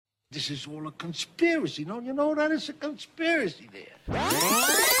This is all a conspiracy. Don't you know that? It's a conspiracy there.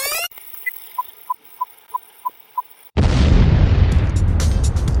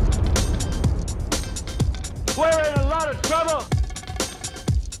 We're in a lot of trouble.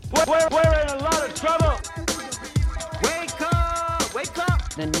 We're in a lot of trouble. Wake up! Wake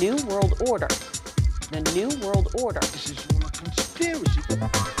up! The New World Order. The New World Order. This is all a conspiracy.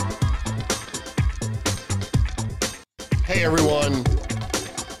 Hey everyone.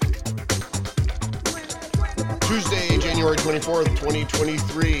 Tuesday, January 24th,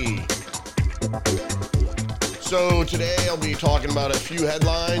 2023. So today I'll be talking about a few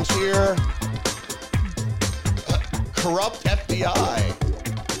headlines here. Corrupt FBI.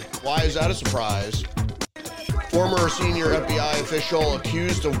 Why is that a surprise? Former senior FBI official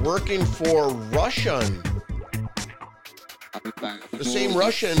accused of working for Russian. The same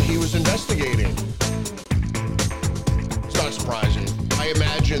Russian he was investigating. It's not surprising. I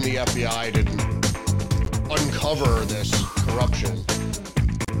imagine the FBI didn't uncover this corruption.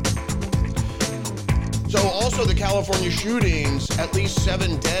 So also the California shootings, at least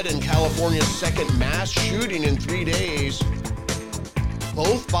 7 dead in California's second mass shooting in 3 days,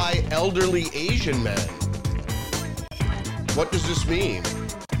 both by elderly Asian men. What does this mean?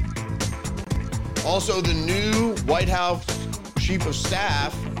 Also, the new White House Chief of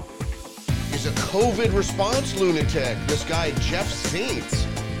Staff is a COVID response lunatic. This guy, Jeff Zients.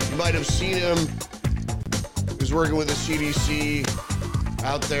 You might have seen him. He was working with the CDC,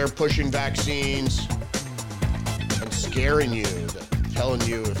 out there pushing vaccines and scaring you, telling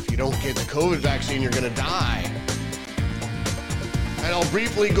you if you don't get the COVID vaccine, you're going to die. And I'll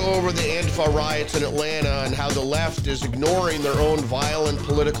briefly go over the Antifa riots in Atlanta and how the left is ignoring their own violent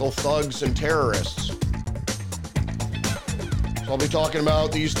political thugs and terrorists. So I'll be talking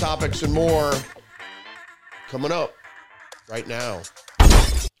about these topics and more coming up right now.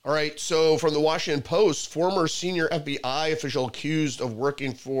 All right, so from the Washington Post, former senior FBI official accused of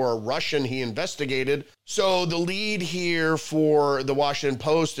working for a Russian he investigated. So the lead here for the Washington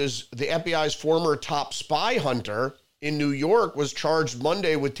Post is the FBI's former top spy hunter in New York was charged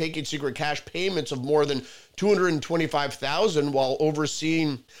Monday with taking secret cash payments of more than $225,000 while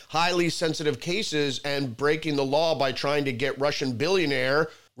overseeing highly sensitive cases and breaking the law by trying to get Russian billionaire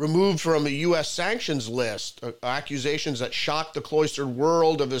removed from a U.S. sanctions list, accusations that shocked the cloistered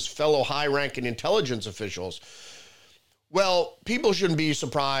world of his fellow high-ranking intelligence officials. Well, people shouldn't be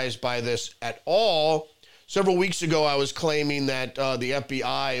surprised by this at all. Several weeks ago, I was claiming that the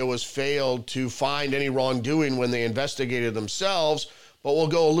FBI was failed to find any wrongdoing when they investigated themselves, but we'll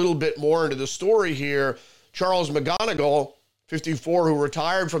go a little bit more into the story here. Charles McGonigal, 54, who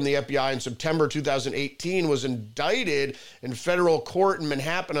retired from the FBI in September 2018, was indicted in federal court in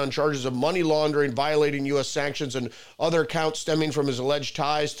Manhattan on charges of money laundering, violating U.S. sanctions, and other counts stemming from his alleged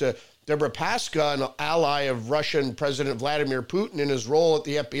ties to Deripaska, an ally of Russian President Vladimir Putin. In his role at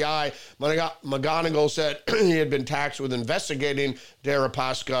the FBI, McGonigal said he had been tasked with investigating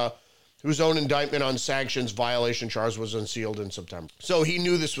Deripaska, whose own indictment on sanctions violation charge was unsealed in September. So he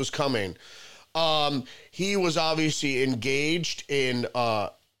knew this was coming. He was obviously engaged in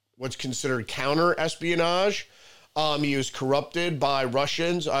what's considered counter-espionage. He was corrupted by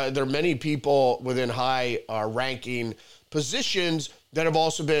Russians. There are many people within high-ranking positions that have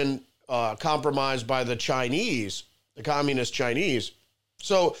also been compromised by the Chinese, the communist Chinese.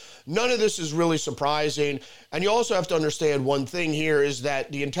 So none of this is really surprising. And you also have to understand one thing here is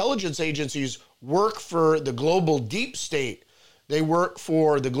that the intelligence agencies work for the global deep state. They work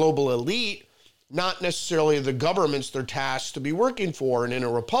for the global elite, not necessarily the governments they're tasked to be working for. And in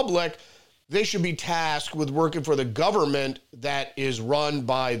a republic, they should be tasked with working for the government that is run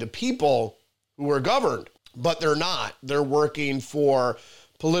by the people who are governed. But they're not. They're working for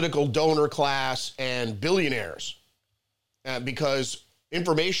political donor class and billionaires because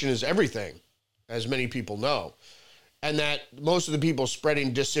information is everything, as many people know. And that most of the people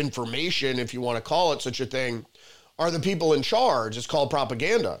spreading disinformation, if you want to call it such a thing, are the people in charge. It's called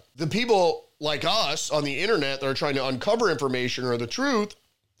propaganda. The people like us on the internet that are trying to uncover information or the truth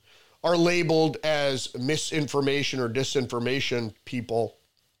are labeled as misinformation or disinformation people.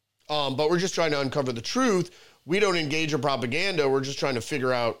 But we're just trying to uncover the truth. We don't engage in propaganda. We're just trying to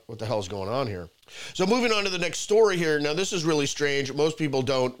figure out what the hell's going on here. So moving on to the next story here. Now, this is really strange. Most people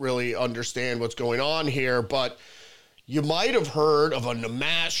don't really understand what's going on here, but you might have heard of a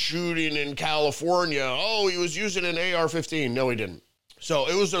mass shooting in California. Oh, he was using an AR-15. No, he didn't. So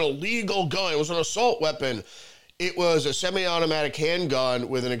it was an illegal gun. It was an assault weapon. It was a semi-automatic handgun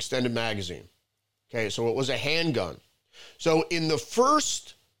with an extended magazine. Okay, so it was a handgun. So in the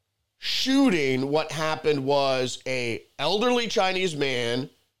first shooting, what happened was a elderly Chinese man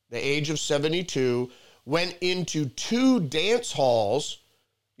the age of 72, went into 2 dance halls,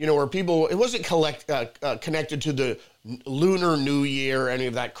 where people, it wasn't connected to the Lunar New Year, any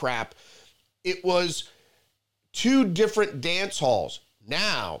of that crap. It was 2 different dance halls.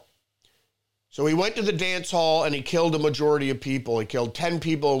 Now, so he went to the dance hall and he killed a majority of people. He killed 10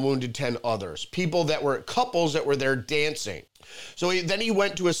 people and wounded 10 others. People that were couples that were there dancing. So then he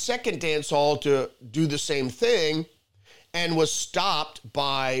went to a second dance hall to do the same thing and was stopped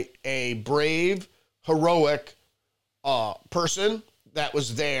by a brave, heroic person that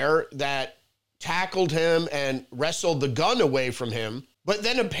was there that tackled him and wrestled the gun away from him. But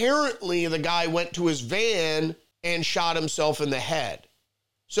then apparently the guy went to his van and shot himself in the head.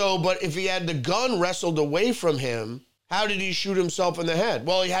 So, but if he had the gun wrestled away from him, how did he shoot himself in the head?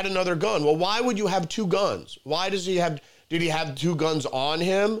 Well, he had another gun. Well, why would you have 2 guns? Did he have 2 guns on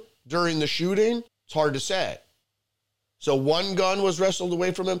him during the shooting? It's hard to say. So 1 gun was wrestled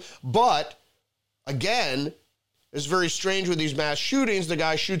away from him. But again, it's very strange with these mass shootings. The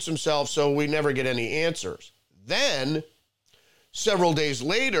guy shoots himself, so we never get any answers. Then, several days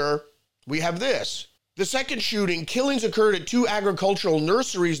later, we have this. The second shooting, killings occurred at 2 agricultural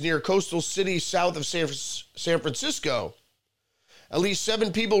nurseries near coastal cities south of San Francisco. At least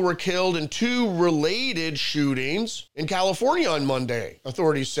 7 people were killed in 2 related shootings in California on Monday,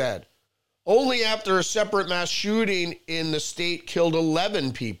 authorities said. Only after a separate mass shooting in the state killed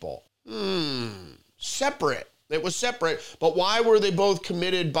 11 people. Separate. It was separate, but why were they both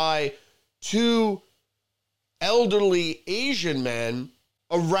committed by 2 elderly Asian men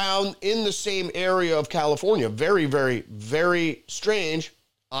around in the same area of California? Very, very, very strange.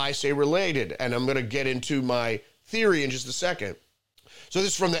 I say related, and I'm going to get into my theory in just a second. So this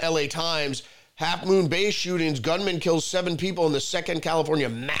is from the LA Times. Half Moon Bay shootings, gunman kills 7 people in the second California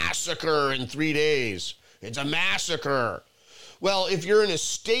massacre in 3 days. It's a massacre. Well, if you're in a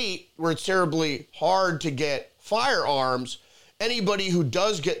state where it's terribly hard to get firearms, anybody who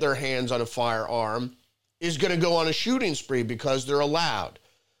does get their hands on a firearm is going to go on a shooting spree because they're allowed.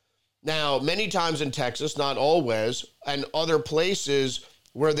 Now, many times in Texas, not always, and other places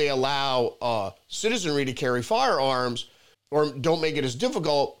where they allow citizenry to carry firearms or don't make it as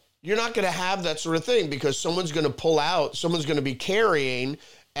difficult, you're not going to have that sort of thing because someone's going to pull out, someone's going to be carrying,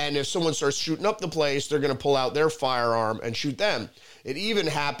 and if someone starts shooting up the place, they're going to pull out their firearm and shoot them. It even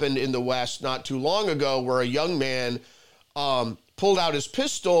happened in the West not too long ago where a young man pulled out his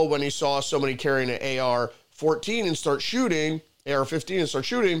pistol when he saw somebody carrying an AR-14 and start shooting, AR-15 and start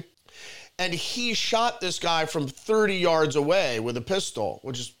shooting, and he shot this guy from 30 yards away with a pistol,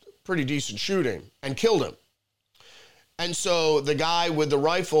 which is pretty decent shooting, and killed him. And so the guy with the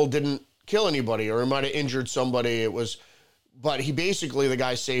rifle didn't kill anybody, or he might have injured somebody. But the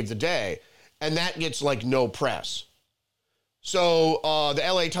guy saved the day. And that gets like no press. So the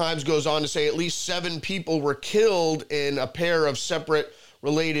LA Times goes on to say at least 7 people were killed in a pair of separate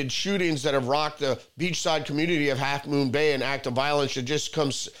related shootings that have rocked the beachside community of Half Moon Bay. An act of violence that just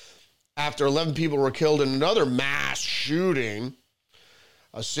comes after 11 people were killed in another mass shooting.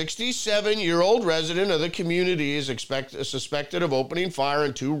 A 67-year-old resident of the community is suspected of opening fire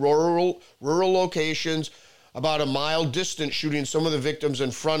in 2 rural locations about a mile distant, shooting some of the victims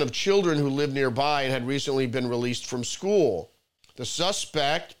in front of children who lived nearby and had recently been released from school. The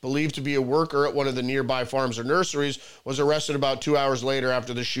suspect, believed to be a worker at one of the nearby farms or nurseries, was arrested about 2 hours later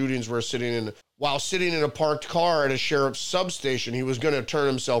after the shootings were while sitting in a parked car at a sheriff's substation. He was going to turn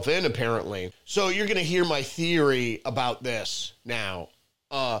himself in, apparently. So you're going to hear my theory about this now.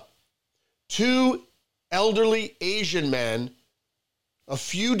 2 elderly Asian men, a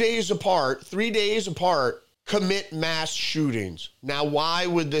few days apart, 3 days apart, commit mass shootings. Now, why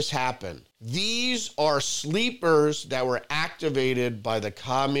would this happen? These are sleepers that were activated by the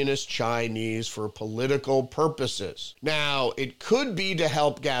communist Chinese for political purposes. Now, it could be to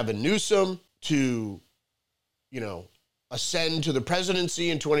help Gavin Newsom to, ascend to the presidency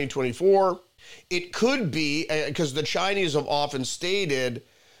in 2024. It could be, because the Chinese have often stated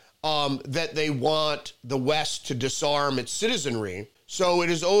that they want the West to disarm its citizenry. So it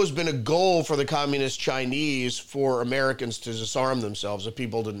has always been a goal for the communist Chinese for Americans to disarm themselves. If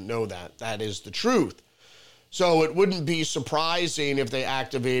people didn't know that, that is the truth. So it wouldn't be surprising if they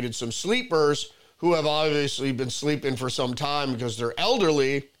activated some sleepers who have obviously been sleeping for some time because they're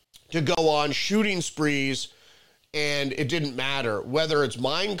elderly to go on shooting sprees, and it didn't matter. Whether it's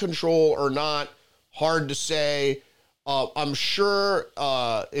mind control or not, hard to say. I'm sure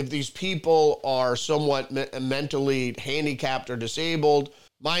if these people are somewhat mentally handicapped or disabled,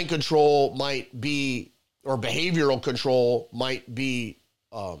 mind control might be, or behavioral control might be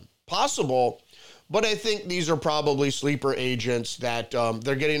possible. But I think these are probably sleeper agents that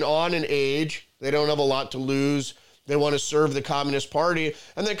they're getting on in age. They don't have a lot to lose. They want to serve the Communist Party.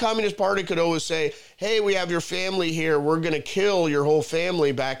 And the Communist Party could always say, hey, we have your family here. We're going to kill your whole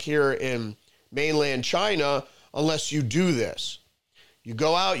family back here in mainland China unless you do this. You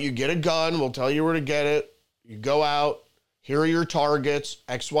go out, you get a gun. We'll tell you where to get it. You go out. Here are your targets,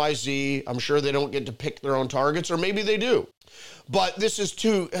 XYZ. I'm sure they don't get to pick their own targets, or maybe they do. But this is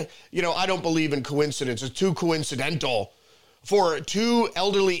too, I don't believe in coincidence. It's too coincidental for two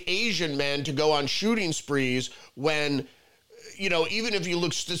elderly Asian men to go on shooting sprees when, even if you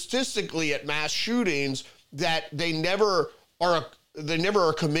look statistically at mass shootings, that they never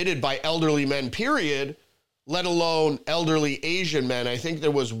are committed by elderly men, period, let alone elderly Asian men. I think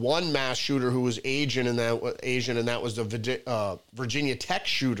there was one mass shooter who was Asian, and that was the Virginia Tech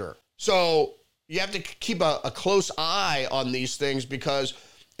shooter. So you have to keep a close eye on these things, because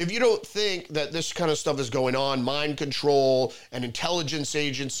if you don't think that this kind of stuff is going on, mind control and intelligence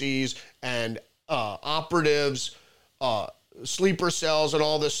agencies and operatives, sleeper cells and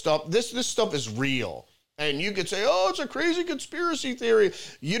all this stuff, this stuff is real. And you could say, oh, it's a crazy conspiracy theory.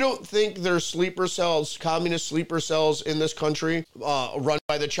 You don't think there's sleeper cells, communist sleeper cells in this country run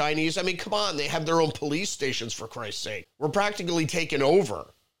by the Chinese? I mean, come on, they have their own police stations, for Christ's sake. We're practically taken over.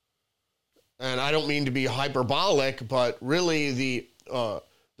 And I don't mean to be hyperbolic, but really the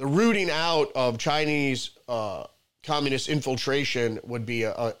rooting out of Chinese communist infiltration would be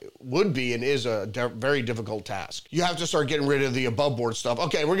and is a very difficult task. You have to start getting rid of the above board stuff.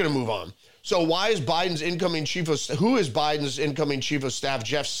 Okay, we're going to move on. So who is Biden's incoming chief of staff?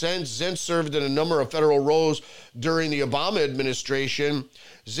 Jeff Zients. Zients served in a number of federal roles during the Obama administration.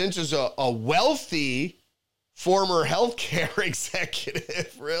 Zients is a wealthy former healthcare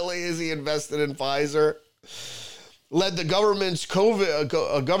executive. Really? Is he invested in Pfizer? Led the government's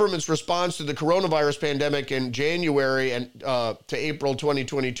response to the coronavirus pandemic in January and to April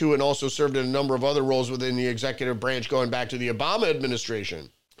 2022, and also served in a number of other roles within the executive branch going back to the Obama administration.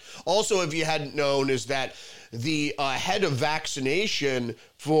 Also, if you hadn't known, is that the head of vaccination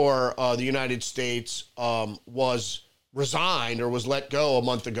for the United States was resigned or was let go a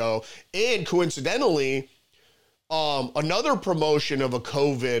month ago. And coincidentally, another promotion of a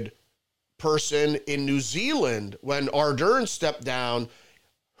COVID person in New Zealand, when Ardern stepped down,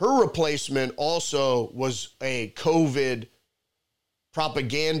 her replacement also was a COVID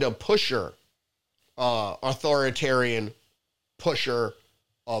propaganda pusher, authoritarian pusher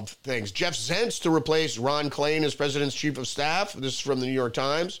of things. Jeff Zients to replace Ron Klain as president's chief of staff. This is from the New York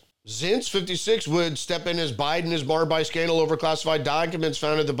Times. Zients, 56, would step in as Biden is marred by scandal over classified documents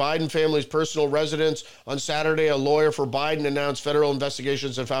found at the Biden family's personal residence. On Saturday, a lawyer for Biden announced federal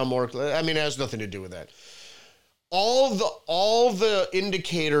investigations have found more. I mean, it has nothing to do with that. All the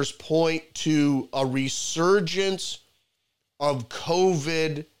indicators point to a resurgence of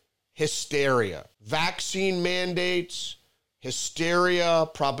COVID hysteria. Vaccine mandates, hysteria,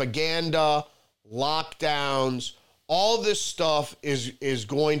 propaganda, lockdowns. All this stuff is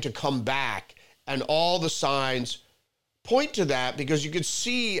going to come back, and all the signs point to that, because you could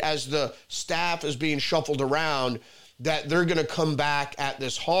see as the staff is being shuffled around that they're going to come back at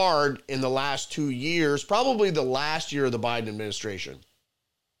this hard in the last 2 years, probably the last year of the Biden administration,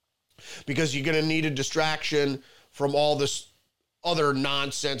 because you're going to need a distraction from all this other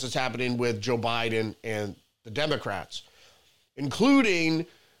nonsense that's happening with Joe Biden and the Democrats, including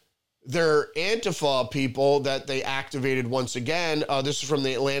their Antifa people that they activated once again. This is from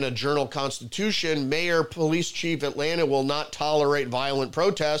the Atlanta Journal-Constitution. Mayor, police chief, Atlanta will not tolerate violent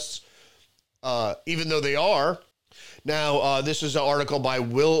protests, even though they are. Now, this is an article by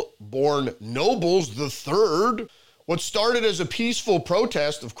Wilborn Nobles III. What started as a peaceful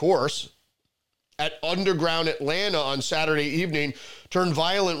protest, of course, at underground Atlanta on Saturday evening turned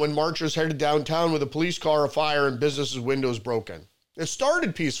violent when marchers headed downtown with a police car afire and businesses' windows broken. It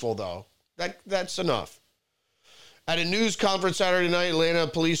started peaceful, though. That's enough. At a news conference Saturday night, Atlanta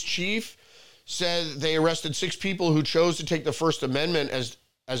police chief said they arrested 6 people who chose to take the First Amendment as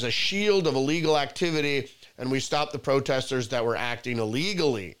a shield of illegal activity, and we stopped the protesters that were acting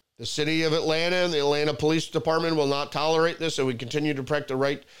illegally. The city of Atlanta and the Atlanta Police Department will not tolerate this, and we continue to protect the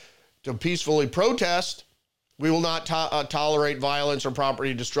right to peacefully protest. We will not tolerate violence or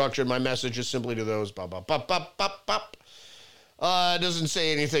property destruction. My message is simply to those. It doesn't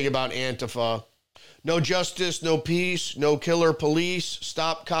say anything about Antifa. No justice, no peace, no killer police.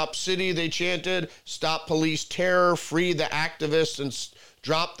 Stop Cop City, they chanted. Stop police terror, free the activists, and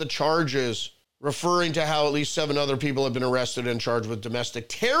drop the charges, referring to how at least 7 other people have been arrested and charged with domestic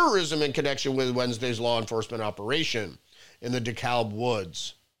terrorism in connection with Wednesday's law enforcement operation in the DeKalb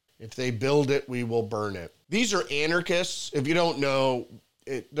Woods. If they build it, we will burn it. These are anarchists. If you don't know,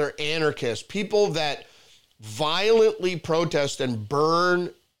 they're anarchists. People that violently protest and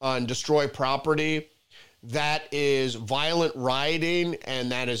burn and destroy property. That is violent rioting,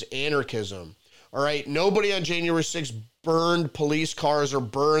 and that is anarchism. All right, nobody on January 6th burned police cars or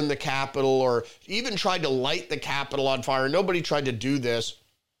burned the Capitol or even tried to light the Capitol on fire. Nobody tried to do this.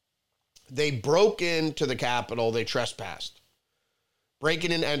 They broke into the Capitol. They trespassed.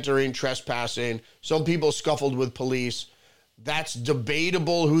 Breaking and entering, trespassing. Some people scuffled with police. That's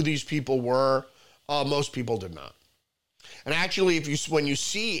debatable who these people were. Most people did not. And actually, when you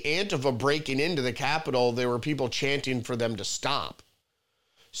see Antifa breaking into the Capitol, there were people chanting for them to stop.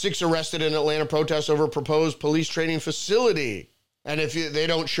 6 arrested in Atlanta protests over proposed police training facility. And they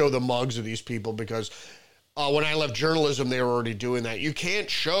don't show the mugs of these people because when I left journalism, they were already doing that. You can't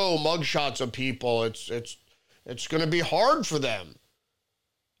show mugshots of people. It's going to be hard for them.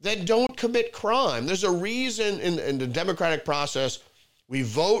 Then don't commit crime. There's a reason in the democratic process, we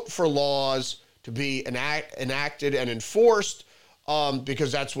vote for laws to be enacted and enforced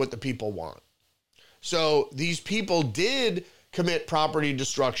because that's what the people want. So these people did commit property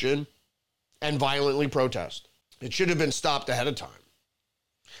destruction and violently protest. It should have been stopped ahead of time.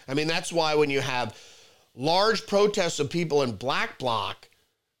 I mean, that's why when you have large protests of people in Black Bloc,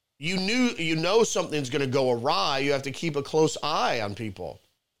 you know something's going to go awry. You have to keep a close eye on people,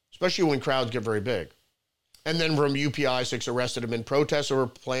 especially when crowds get very big. And then from UPI, 6 arrested him in protests over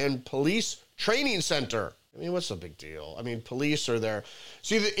planned police training center. I mean, what's the big deal? I mean, police are there.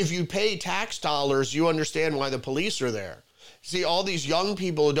 See, if you pay tax dollars, you understand why the police are there. See, all these young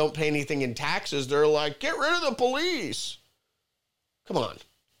people who don't pay anything in taxes, they're like, get rid of the police. Come on.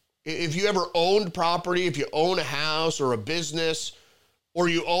 If you ever owned property, if you own a house or a business, or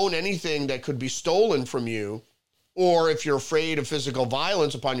you own anything that could be stolen from you, or if you're afraid of physical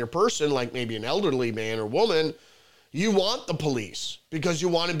violence upon your person, like maybe an elderly man or woman, you want the police because you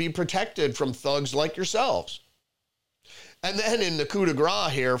want to be protected from thugs like yourselves. And then in the coup de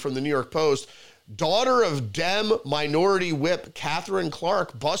grace here from the New York Post, daughter of Dem minority whip Catherine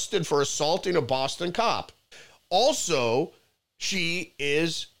Clark busted for assaulting a Boston cop. Also, she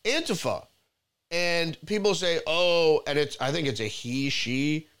is Antifa. And people say, oh, and I think it's a he,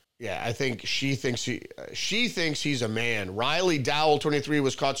 she. Yeah, I think she thinks he's a man. Riley Dowell, 23,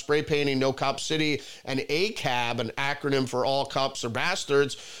 was caught spray painting No Cop City and ACAB, an acronym for All Cops Are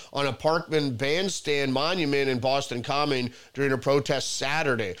Bastards, on a Parkman Bandstand monument in Boston Common during a protest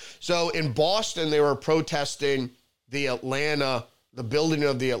Saturday. So in Boston, they were protesting the building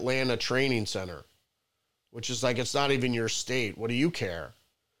of the Atlanta Training Center, which is like, it's not even your state. What do you care?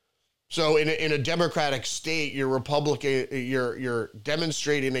 So in a democratic state, you're Republican, you're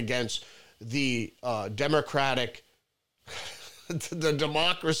demonstrating against the democratic, the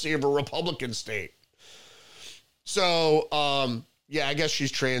democracy of a Republican state. So, yeah, I guess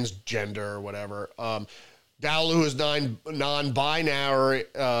she's transgender or whatever. Dowell, who is non-binary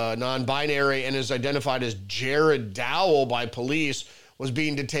and is identified as Jared Dowell by police, was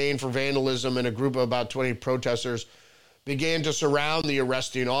being detained for vandalism, and a group of about 20 protesters began to surround the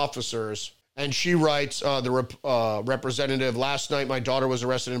arresting officers. And she writes, the representative, last night my daughter was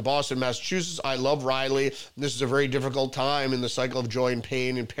arrested in Boston, Massachusetts. I love Riley. This is a very difficult time in the cycle of joy and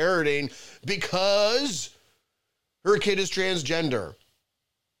pain and parenting because her kid is transgender.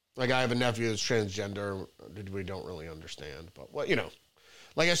 Like, I have a nephew that's transgender. We don't really understand. But, well,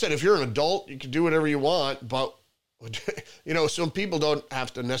 like I said, if you're an adult, you can do whatever you want. But, some people don't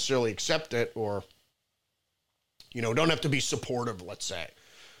have to necessarily accept it or don't have to be supportive, let's say.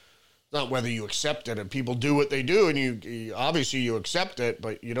 Not whether you accept it, and people do what they do, and you obviously you accept it,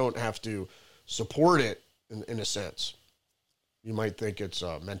 but you don't have to support it in a sense. You might think it's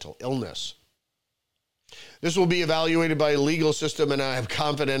a mental illness. This will be evaluated by a legal system, and I am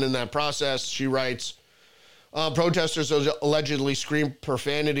confident in that process, she writes. Protesters allegedly screamed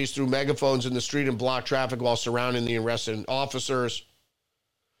profanities through megaphones in the street and blocked traffic while surrounding the arrested officers.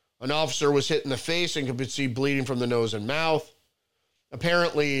 An officer was hit in the face and could be seen bleeding from the nose and mouth.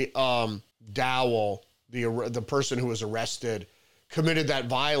 Apparently, Dowell, the person who was arrested, committed that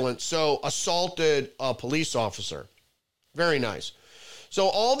violence, so assaulted a police officer. Very nice. So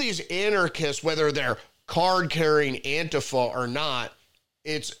all these anarchists, whether they're card-carrying Antifa or not,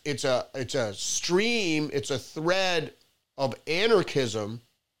 it's a stream, it's a thread of anarchism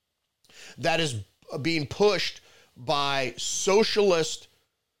that is being pushed by socialist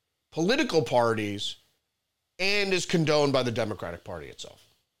political parties and is condoned by the Democratic Party itself,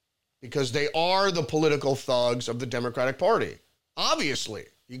 because they are the political thugs of the Democratic Party. Obviously,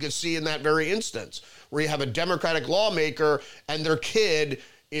 you can see in that very instance where you have a Democratic lawmaker and their kid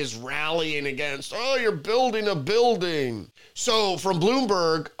is rallying against, oh, you're building a building. So from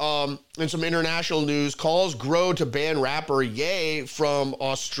Bloomberg and some international news, calls grow to ban rapper Ye from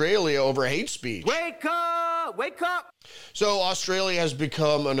Australia over hate speech. Wake up! Wake up! So Australia has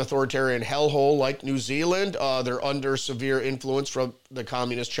become an authoritarian hellhole like New Zealand. They're under severe influence from the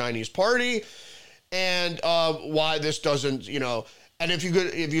Communist Chinese Party. And why this doesn't, and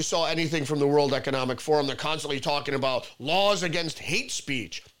if you saw anything from the World Economic Forum, they're constantly talking about laws against hate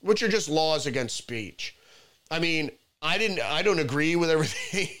speech, which are just laws against speech. I mean, I don't agree with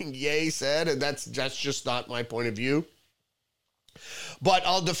everything Ye said, and that's just not my point of view. But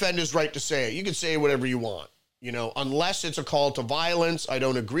I'll defend his right to say it. You can say whatever you want, unless it's a call to violence. I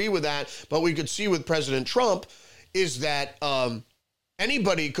don't agree with that. But we could see with President Trump is that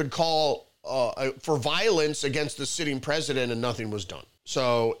anybody could call for violence against the sitting president and nothing was done.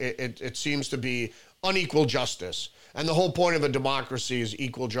 So it seems to be unequal justice. And the whole point of a democracy is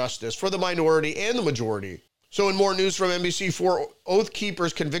equal justice for the minority and the majority. So in more news from NBC, 4 Oath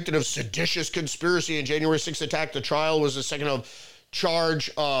Keepers convicted of seditious conspiracy in January 6th attack. The trial was the second of charge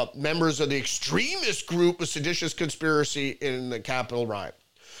members of the extremist group of seditious conspiracy in the Capitol riot.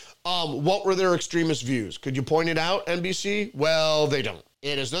 What were their extremist views? Could you point it out, NBC? Well, they don't.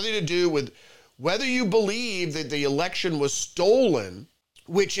 It has nothing to do with whether you believe that the election was stolen,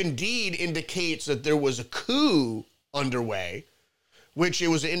 which indeed indicates that there was a coup underway, which it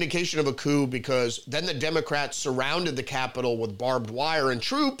was an indication of a coup because then the Democrats surrounded the Capitol with barbed wire and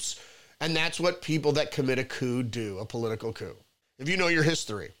troops, and that's what people that commit a coup do, a political coup. If you know your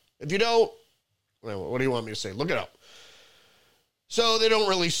history. If you don't, well, what do you want me to say? Look it up. So they don't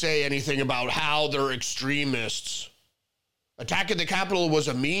really say anything about how they're extremists. Attacking the Capitol was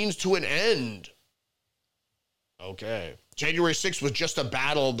a means to an end. Okay. January 6th was just a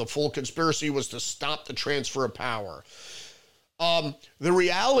battle. The full conspiracy was to stop the transfer of power. The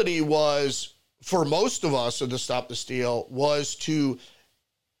reality was, for most of us, of the Stop the Steal, was to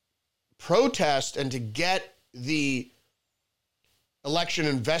protest and to get the election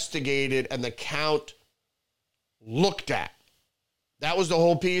investigated and the count looked at. That was the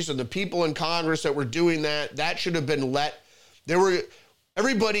whole piece. And the people in Congress that were doing that should have been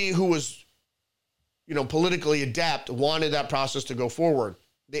everybody who was, politically adept wanted that process to go forward.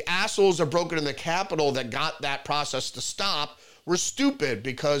 The assholes that broke in the Capitol that got that process to stop were stupid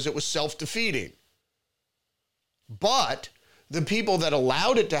because it was self-defeating. But the people that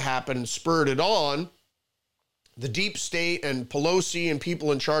allowed it to happen and spurred it on, the deep state and Pelosi and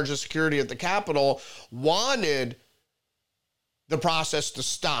people in charge of security at the Capitol wanted the process to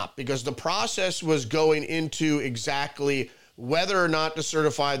stop because the process was going into exactly whether or not to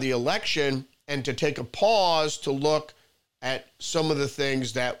certify the election and to take a pause to look at some of the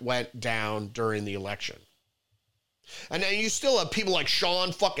things that went down during the election. And then you still have people like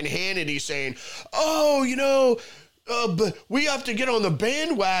Sean fucking Hannity saying, but we have to get on the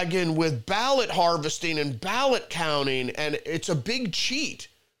bandwagon with ballot harvesting and ballot counting, and it's a big cheat.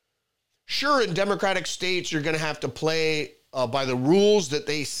 Sure, in Democratic states, you're going to have to play by the rules that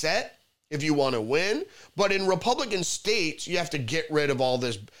they set if you want to win. But in Republican states, you have to get rid of all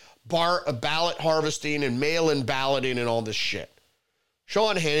this ballot harvesting and mail-in balloting and all this shit.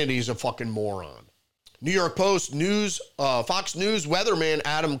 Sean Hannity's a fucking moron. New York Post News, Fox News weatherman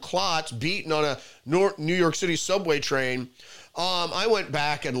Adam Klotz beaten on a New York City subway train. I went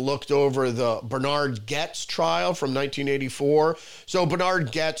back and looked over the Bernard Goetz trial from 1984. So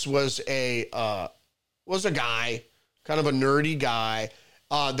Bernard Goetz was a guy, kind of a nerdy guy,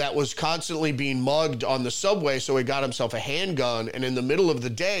 that was constantly being mugged on the subway. So he got himself a handgun, and in the middle of the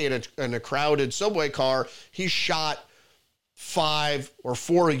day in a crowded subway car, he shot 5 or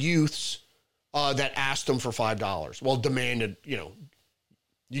 4 youths that asked him for $5. Well, demanded, you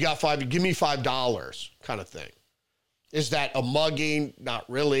got give me $5 kind of thing. Is that a mugging? Not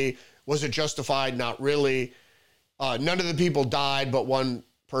really. Was it justified? Not really. None of the people died, but one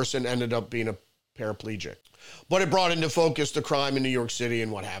person ended up being a paraplegic. But it brought into focus the crime in New York City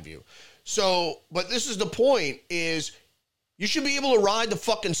and what have you. So, but this is the point, is you should be able to ride the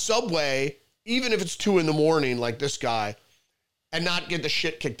fucking subway, even if it's 2 a.m, like this guy, and not get the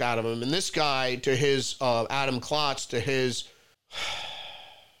shit kicked out of him. And this guy, to his, Adam Klotz,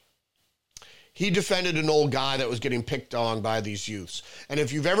 he defended an old guy that was getting picked on by these youths. And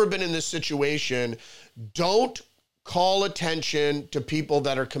if you've ever been in this situation, don't call attention to people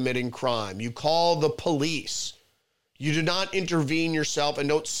that are committing crime. You call the police. You do not intervene yourself, and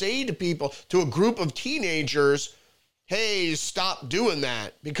don't say to people, to a group of teenagers, hey, stop doing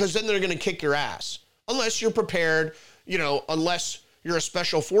that, because then they're going to kick your ass. Unless you're prepared, unless you're a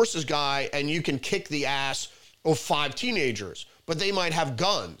special forces guy and you can kick the ass of 5 teenagers. but they might have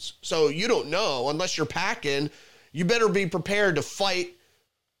guns. So you don't know unless you're packing. You better be prepared to fight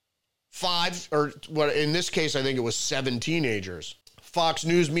 5, or what in this case, I think it was 7 teenagers. Fox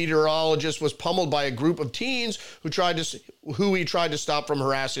News meteorologist was pummeled by a group of teens who he tried to stop from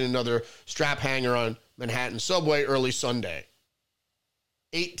harassing another strap hanger on Manhattan subway early Sunday.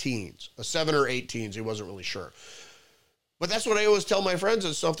 8 teens, 7 or 8 teens, he wasn't really sure. But that's what I always tell my friends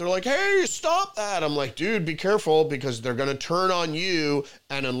and stuff. They're like, hey, stop that. I'm like, dude, be careful, because they're going to turn on you.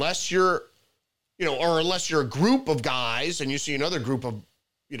 And unless you're, or unless you're a group of guys and you see another group of,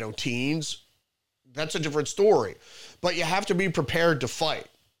 teens, that's a different story. But you have to be prepared to fight.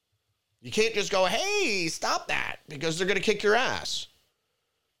 You can't just go, hey, stop that, because they're going to kick your ass.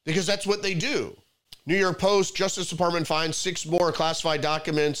 Because that's what they do. New York Post, Justice Department finds 6 more classified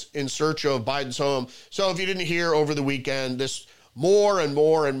documents in search of Biden's home. So if you didn't hear over the weekend, this more and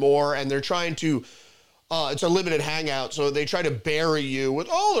more and more, and they're trying to, it's a limited hangout, so they try to bury you with,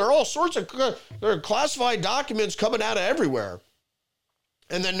 there are all sorts of, there are classified documents coming out of everywhere.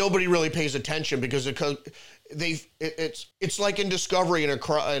 And then nobody really pays attention because it's like in discovery in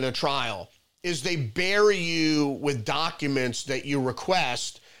a trial, is they bury you with documents that you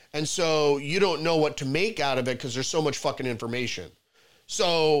request. And so you don't know what to make out of it because there's so much fucking information.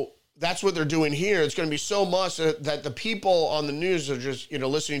 So that's what they're doing here. It's going to be so much that the people on the news are just,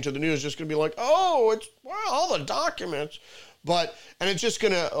 listening to the news, just going to be like, it's all the documents. And it's just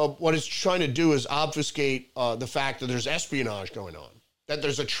going to, what it's trying to do is obfuscate the fact that there's espionage going on, that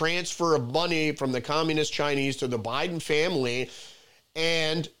there's a transfer of money from the communist Chinese to the Biden family,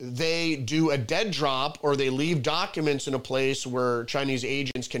 and they do a dead drop, or they leave documents in a place where Chinese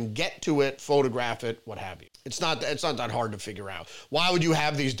agents can get to it, photograph it, what have you. It's not that hard to figure out. Why would you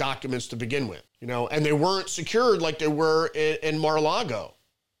have these documents to begin with? And they weren't secured like they were in Mar-a-Lago.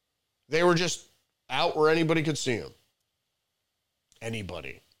 They were just out where anybody could see them.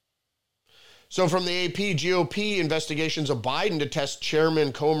 Anybody. So from the AP, GOP investigations of Biden to test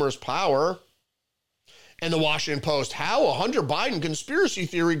Chairman Comer's power. And the Washington Post, how a Hunter Biden conspiracy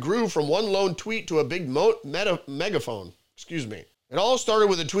theory grew from one lone tweet to a big megaphone. It all started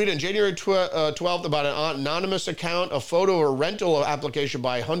with a tweet on January 12th about an anonymous account, a photo or rental application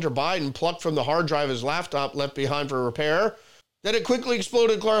by Hunter Biden plucked from the hard drive of his laptop left behind for repair. Then it quickly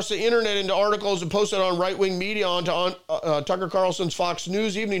exploded across the internet into articles and posted on right-wing media onto Tucker Carlson's Fox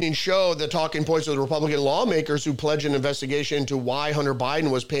News evening show. The talking points of the Republican lawmakers who pledged an investigation into why Hunter Biden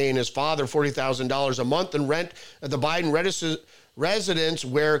was paying his father $40,000 a month in rent at the Biden residence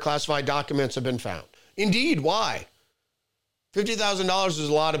where classified documents have been found. Indeed, why? $50,000 is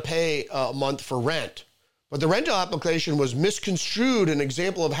a lot to pay a month for rent. But the rental application was misconstrued, an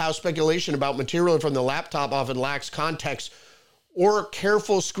example of how speculation about material from the laptop often lacks context or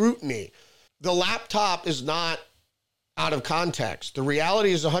careful scrutiny. The laptop is not out of context. The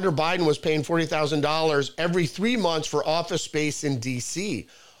reality is Hunter Biden was paying $40,000 every 3 months for office space in D.C.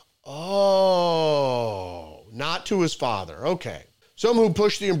 Oh, not to his father. Okay. Some who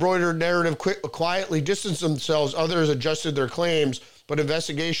pushed the embroidered narrative quietly distanced themselves. Others adjusted their claims, but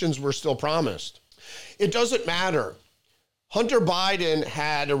investigations were still promised. It doesn't matter. Hunter Biden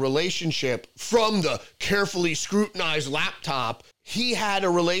had a relationship from the carefully scrutinized laptop. He had a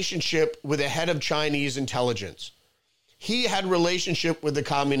relationship with the head of Chinese intelligence. He had a relationship with the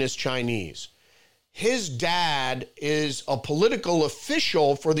communist Chinese. His dad is a political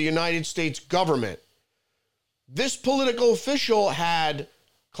official for the United States government. This political official had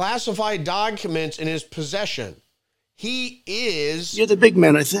classified documents in his possession. He is... You're the big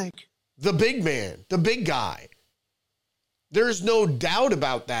man, I think. The big man, the big guy. There's no doubt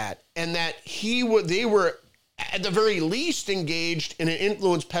about that. And that they were, at the very least, engaged in an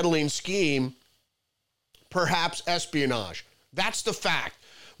influence peddling scheme, perhaps espionage. That's the fact.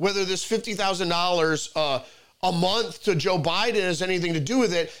 Whether this $50,000 a month to Joe Biden has anything to do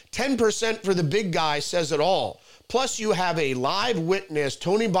with it, 10% for the big guy says it all. Plus, you have a live witness,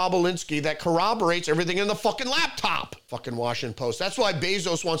 Tony Bobulinski, that corroborates everything in the fucking laptop. Fucking Washington Post. That's why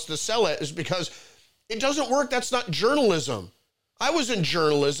Bezos wants to sell it, is because it doesn't work. That's not journalism. I was in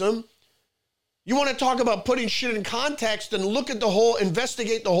journalism. You want to talk about putting shit in context and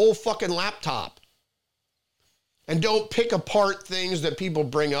investigate the whole fucking laptop. And don't pick apart things that people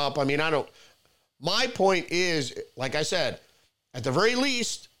bring up. I mean, my point is, like I said, at the very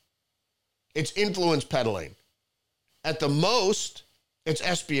least, it's influence peddling. At the most, it's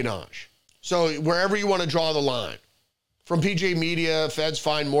espionage. So wherever you want to draw the line. From PJ Media, feds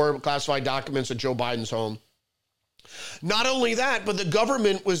find more classified documents at Joe Biden's home. Not only that, but the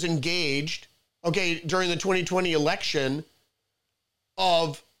government was engaged, during the 2020 election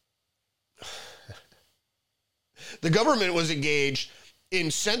The government was engaged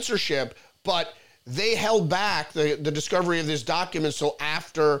in censorship, but they held back the discovery of this document till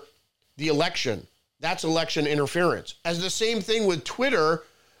after the election. That's election interference. As the same thing with Twitter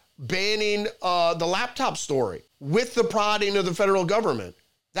banning the laptop story with the prodding of the federal government.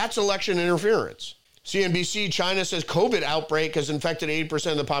 That's election interference. CNBC, China says COVID outbreak has infected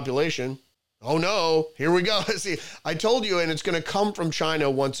 80% of the population. Oh no, here we go. See, I told you, and it's going to come from China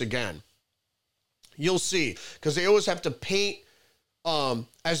once again. You'll see, because they always have to paint,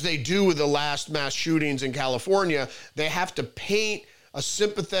 as they do with the last mass shootings in California, they have to paint a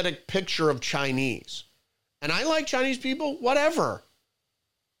sympathetic picture of Chinese. And I like Chinese people, whatever.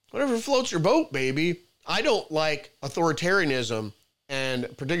 Whatever floats your boat, baby. I don't like authoritarianism,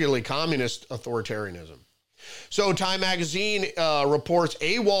 and particularly communist authoritarianism. So Time Magazine reports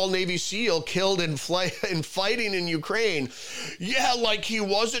AWOL Navy SEAL killed in fighting in Ukraine. Yeah, like he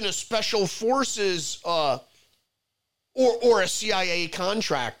wasn't a special forces or a CIA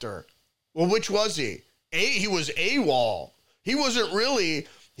contractor. Well, which was he? He was AWOL. He wasn't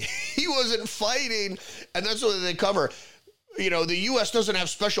fighting, and that's what they cover. You know, the U.S. doesn't have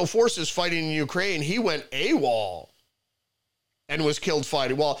special forces fighting in Ukraine. He went AWOL and was killed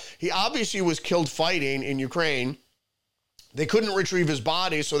fighting. Well, he obviously was killed fighting in Ukraine. They couldn't retrieve his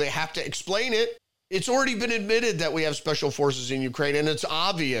body, so they have to explain it. It's already been admitted that we have special forces in Ukraine, and it's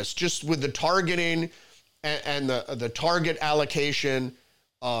obvious just with the targeting and the target allocation,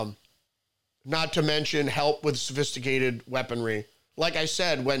 not to mention help with sophisticated weaponry. Like I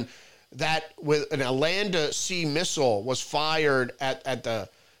said, when with an Islander-C missile was fired at the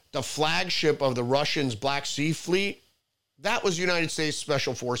flagship of the Russians' Black Sea Fleet, that was United States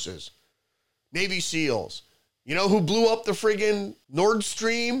Special Forces, Navy SEALs. You know who blew up the friggin' Nord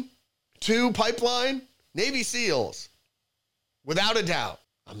Stream 2 pipeline? Navy SEALs, without a doubt.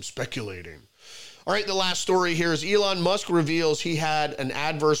 I'm speculating. All right, the last story here is Elon Musk reveals he had an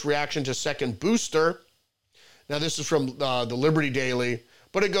adverse reaction to second booster. Now, this is from the Liberty Daily,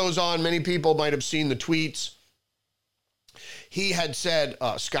 but it goes on. Many people might have seen the tweets. He had said,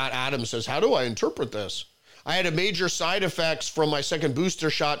 Scott Adams says, how do I interpret this? I had a major side effects from my second booster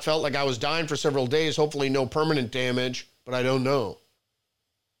shot. Felt like I was dying for several days. Hopefully no permanent damage, but I don't know.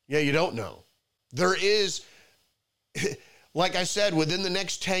 Yeah, you don't know. There is, like I said, within the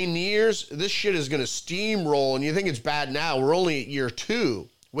next 10 years, this shit is going to steamroll, and you think it's bad now. We're only at year 2.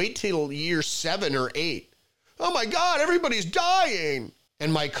 Wait till year 7 or 8. Oh my God, everybody's dying.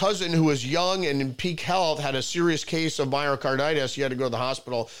 And my cousin, who was young and in peak health, had a serious case of myocarditis. He had to go to the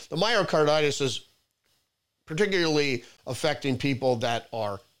hospital. The myocarditis is particularly affecting people that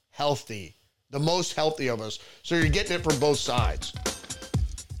are healthy, the most healthy of us. So you're getting it from both sides.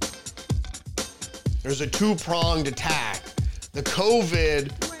 There's a two-pronged attack. The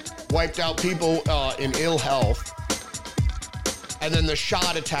COVID wiped out people in ill health, and then the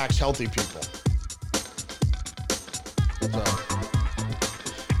shot attacks healthy people. So,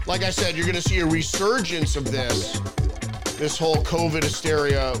 like I said, you're going to see a resurgence of this whole COVID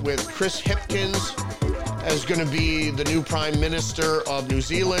hysteria with Chris Hipkins as going to be the new Prime Minister of New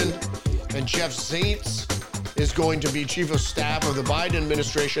Zealand, and Jeff Zients is going to be Chief of Staff of the Biden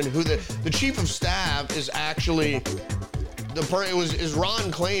administration, who the Chief of Staff is actually,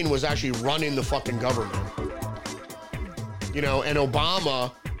 Ron Klain was actually running the fucking government. You know, and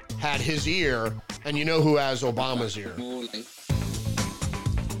Obama had his ear, and you know who has Obama's ear.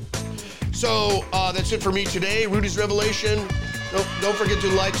 So that's it for me today. Rudy's Revelation. Don't forget to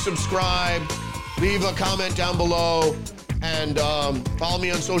like, subscribe, leave a comment down below, and follow me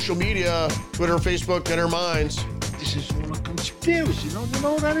on social media, Twitter, Facebook, Better Minds. This is all a conspiracy. You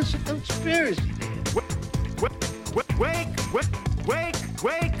know that is a conspiracy. Wake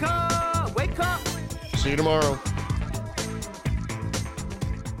up. See you tomorrow.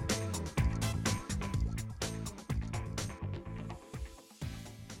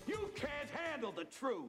 You can't handle the truth.